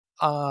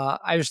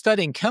I was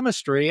studying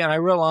chemistry, and I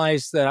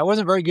realized that I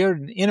wasn't very good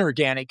in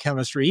inorganic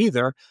chemistry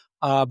either,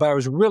 but I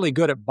was really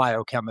good at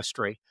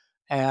biochemistry.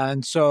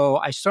 And so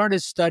I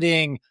started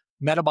studying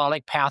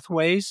metabolic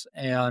pathways,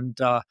 and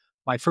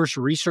my first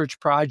research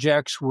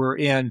projects were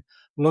in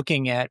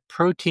looking at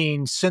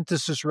protein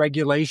synthesis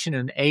regulation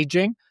and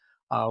aging.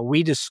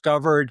 We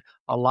discovered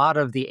a lot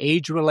of the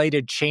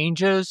age-related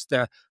changes.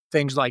 The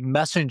things like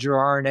messenger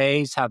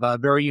RNAs have a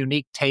very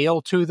unique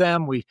tail to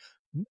them. We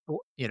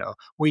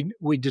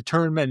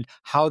determined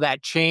how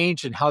that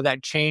changed and how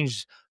that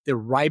changed the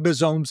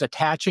ribosomes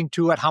attaching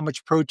to it, how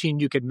much protein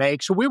you could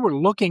make. So we were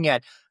looking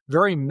at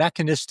very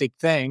mechanistic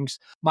things.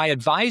 My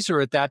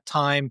advisor at that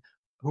time,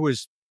 who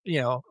was,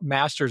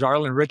 Masters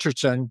Arlen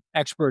Richardson,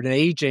 expert in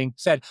aging,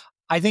 said,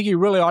 I think you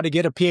really ought to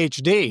get a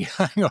PhD.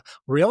 I go,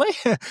 really?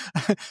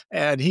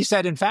 And he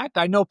said, in fact,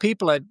 I know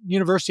people at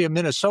University of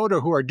Minnesota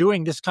who are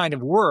doing this kind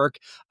of work,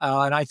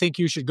 and I think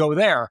you should go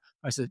there.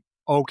 I said,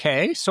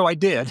 okay, so I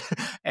did.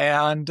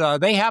 And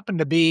they happened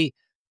to be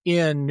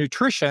in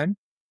nutrition,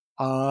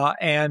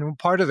 and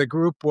part of the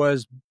group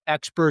was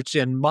experts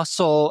in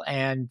muscle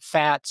and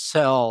fat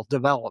cell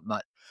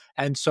development.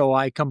 And so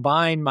I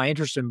combined my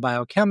interest in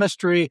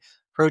biochemistry,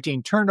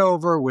 protein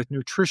turnover with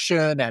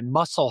nutrition and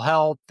muscle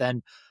health,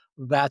 and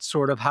that's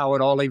sort of how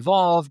it all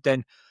evolved.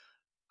 And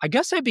I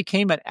guess I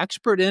became an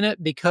expert in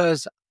it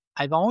because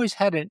I've always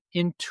had an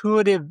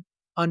intuitive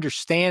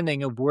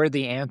understanding of where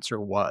the answer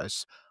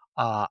was.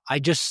 I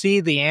just see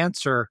the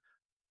answer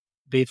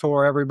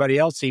before everybody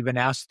else even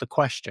asks the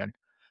question.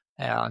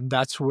 And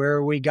that's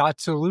where we got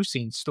to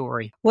leucine's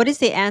story. What is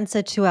the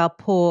answer to our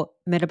poor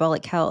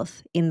metabolic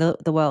health in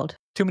the world?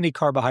 Too many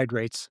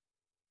carbohydrates,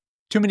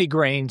 too many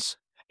grains.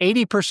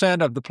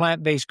 80% of the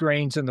plant-based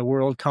grains in the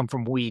world come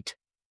from wheat.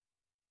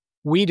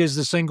 Wheat is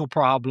the single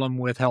problem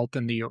with health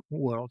in the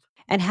world.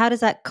 And how does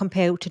that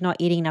compare to not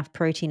eating enough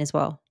protein as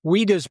well?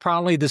 Wheat is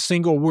probably the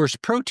single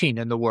worst protein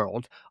in the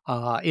world.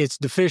 It's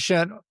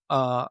deficient,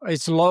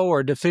 it's low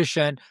or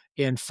deficient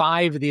in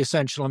 5 of the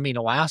essential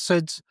amino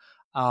acids.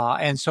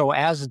 And so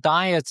as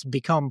diets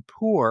become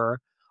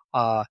poor,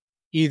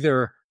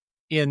 either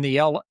in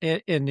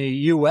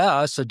the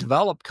U.S., a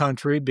developed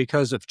country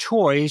because of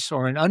choice,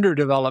 or in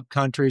underdeveloped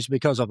countries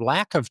because of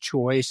lack of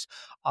choice,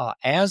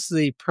 as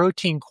the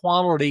protein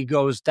quality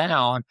goes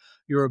down,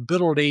 your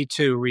ability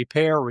to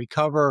repair,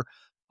 recover,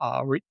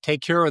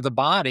 take care of the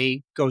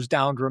body goes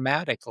down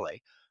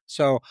dramatically.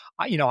 So,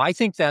 I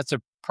think that's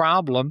a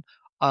problem.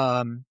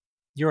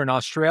 You're in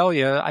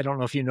Australia. I don't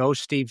know if you know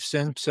Steve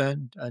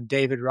Simpson and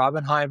David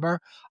Robinheimer.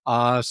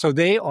 So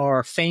they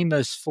are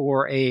famous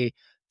for a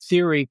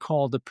theory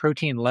called the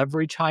protein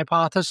leverage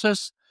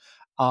hypothesis.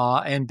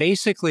 And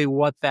basically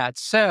what that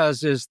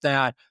says is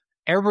that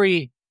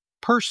every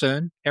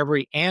person,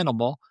 every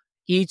animal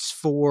eats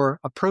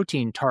for a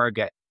protein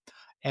target.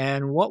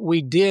 And what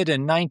we did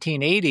in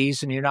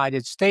 1980s in the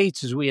United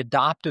States is we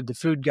adopted the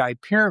food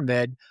guide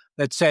pyramid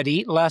that said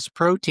eat less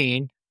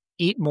protein,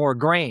 eat more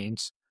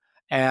grains.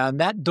 And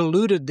that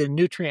diluted the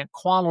nutrient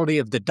quality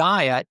of the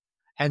diet.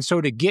 And so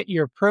to get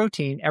your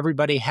protein,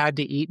 everybody had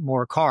to eat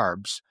more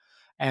carbs.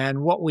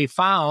 And what we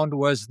found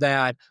was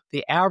that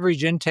the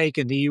average intake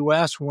in the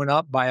U.S. went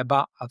up by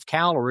about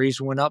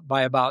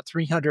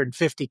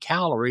 350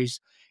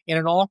 calories, and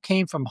it all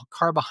came from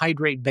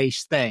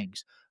carbohydrate-based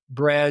things: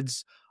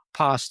 breads,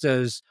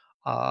 pastas,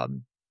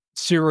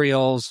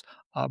 cereals,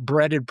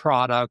 breaded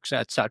products,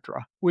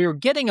 etc. We were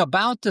getting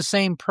about the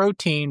same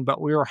protein,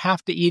 but we were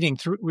have to eating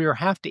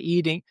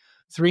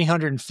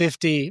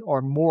 350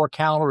 or more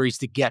calories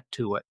to get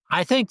to it.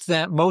 I think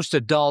that most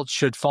adults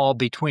should fall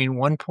between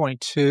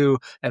 1.2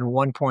 and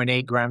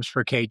 1.8 grams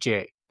per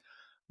kg.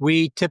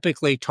 We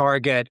typically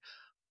target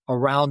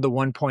around the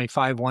 1.5,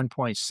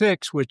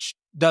 1.6, which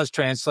does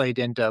translate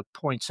into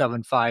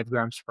 0.75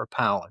 grams per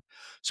pound.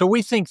 So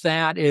we think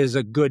that is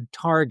a good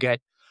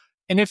target.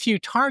 And if you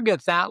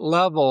target that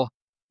level,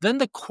 then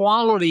the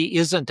quality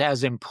isn't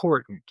as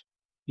important.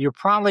 You're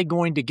probably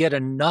going to get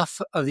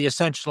enough of the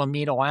essential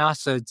amino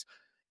acids,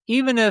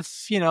 even if,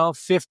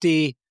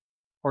 50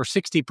 or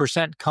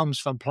 60% comes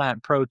from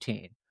plant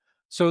protein.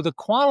 So the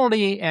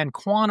quality and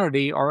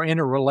quantity are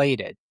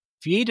interrelated.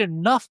 If you eat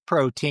enough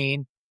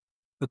protein,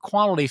 the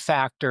quality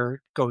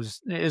factor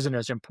isn't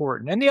as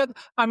important. And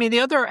the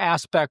other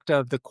aspect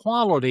of the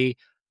quality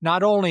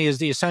not only is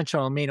the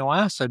essential amino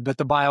acid, but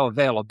the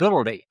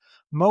bioavailability.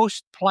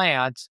 Most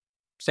plants,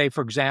 say,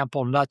 for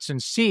example, nuts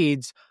and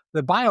seeds,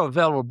 the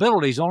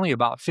bioavailability is only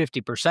about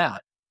 50%.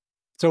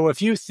 So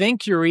if you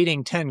think you're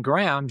eating 10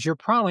 grams, you're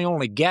probably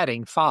only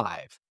getting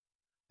 5.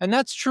 And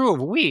that's true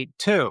of wheat,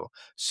 too.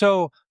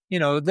 So,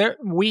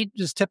 wheat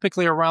is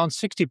typically around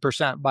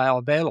 60%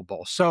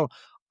 bioavailable. So,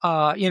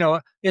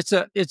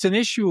 it's an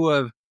issue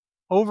of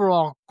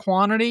overall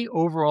quantity,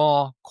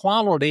 overall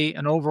quality,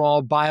 and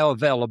overall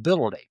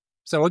bioavailability.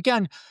 So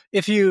again,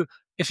 if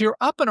you're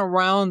up and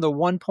around the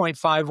 1.5,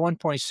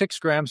 1.6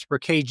 grams per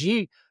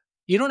kg,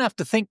 you don't have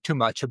to think too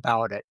much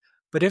about it.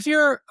 But if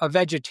you're a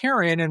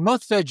vegetarian, and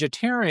most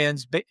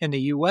vegetarians in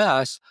the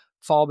U.S.,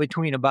 fall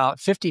between about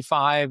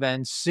 55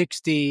 and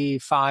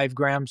 65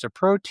 grams of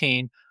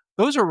protein,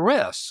 those are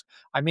risks.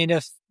 I mean,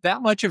 if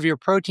that much of your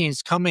protein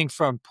is coming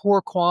from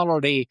poor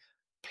quality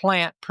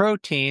plant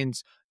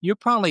proteins, you're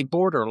probably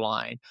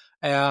borderline.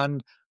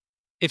 And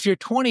if you're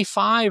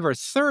 25 or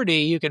 30,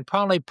 you can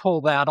probably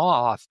pull that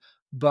off.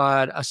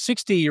 But a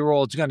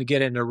 60-year-old is going to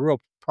get into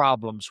real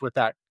problems with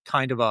that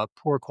kind of a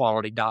poor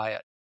quality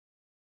diet.